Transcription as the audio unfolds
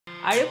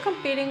Are you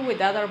competing with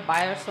other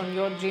buyers on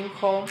your dream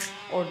home,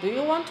 or do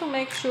you want to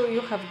make sure you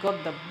have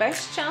got the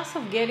best chance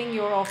of getting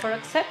your offer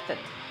accepted?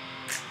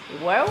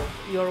 Well,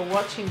 you're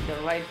watching the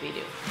right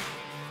video.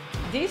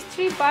 These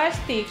 3 buyer's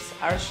tips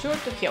are sure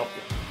to help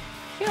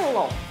you.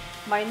 Hello,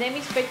 my name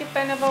is Petya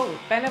Peneva with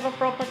Peneva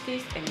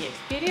Properties and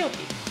eXp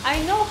Realty.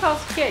 I know how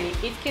scary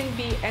it can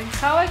be and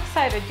how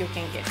excited you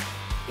can get.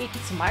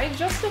 It's my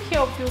job to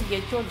help you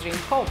get your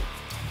dream home.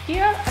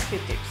 Here are a few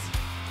tips.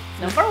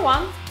 Number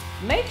 1.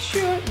 Make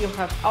sure you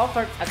have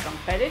offered a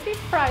competitive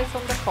price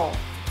on the home.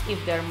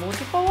 If there are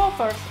multiple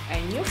offers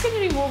and you can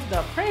remove the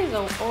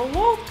appraisal or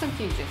load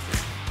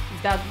contingencies,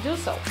 then do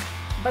so.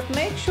 But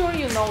make sure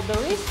you know the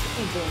risk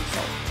in doing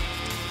so.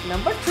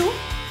 Number 2.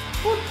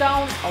 Put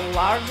down a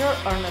larger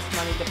earnest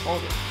money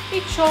deposit.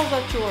 It shows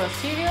that you are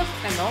serious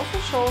and also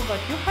shows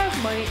that you have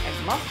money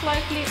and most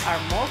likely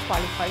are more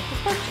qualified to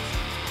purchase.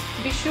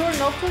 Be sure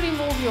not to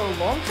remove your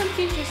loan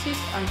contingencies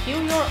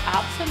until you are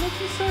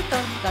absolutely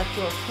certain that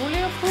you are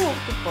fully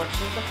approved to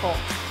purchase the home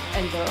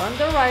and the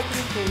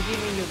underwriting will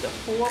give you the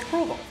full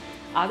approval.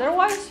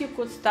 Otherwise, you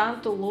could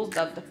stand to lose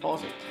that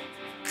deposit.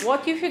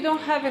 What if you don't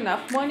have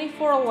enough money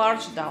for a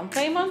large down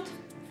payment?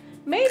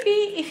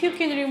 Maybe if you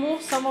can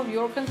remove some of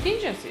your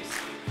contingencies.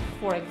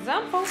 For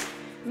example,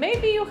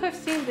 maybe you have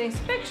seen the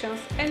inspections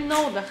and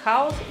know the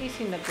house is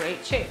in a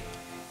great shape.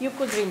 You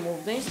could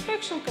remove the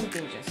inspection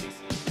contingencies.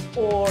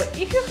 Or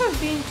if you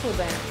have been through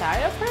the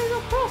entire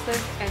appraisal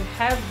process and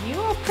have due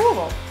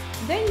approval,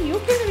 then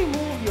you can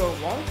remove your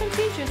loan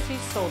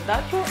contingencies so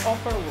that your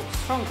offer looks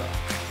stronger.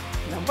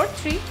 Number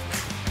 3.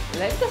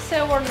 Let the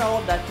seller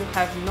know that you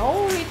have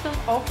no written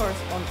offers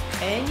on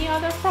any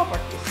other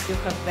properties. You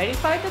have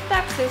verified the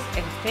taxes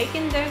and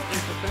taken them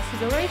into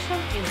consideration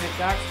in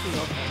regards to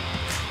your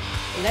payment.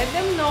 Let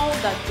them know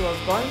that you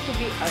are going to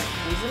be as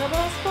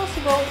reasonable as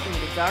possible in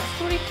regards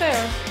to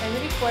repairs and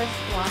request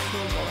once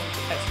you go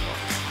into escrow.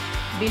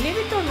 Believe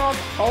it or not,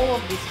 all of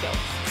this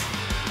helps.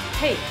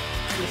 Hey,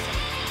 listen,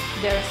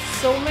 there are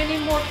so many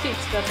more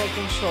tips that I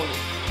can show you,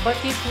 but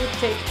it would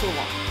take too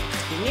long.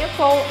 Give me a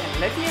call and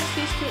let me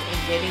assist you in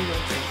getting your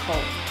dream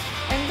home.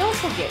 And don't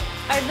forget,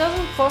 it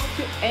doesn't cost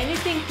you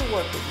anything to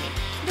work with me.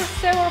 The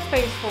seller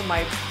pays for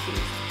my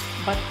fees,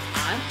 but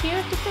I'm here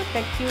to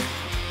protect you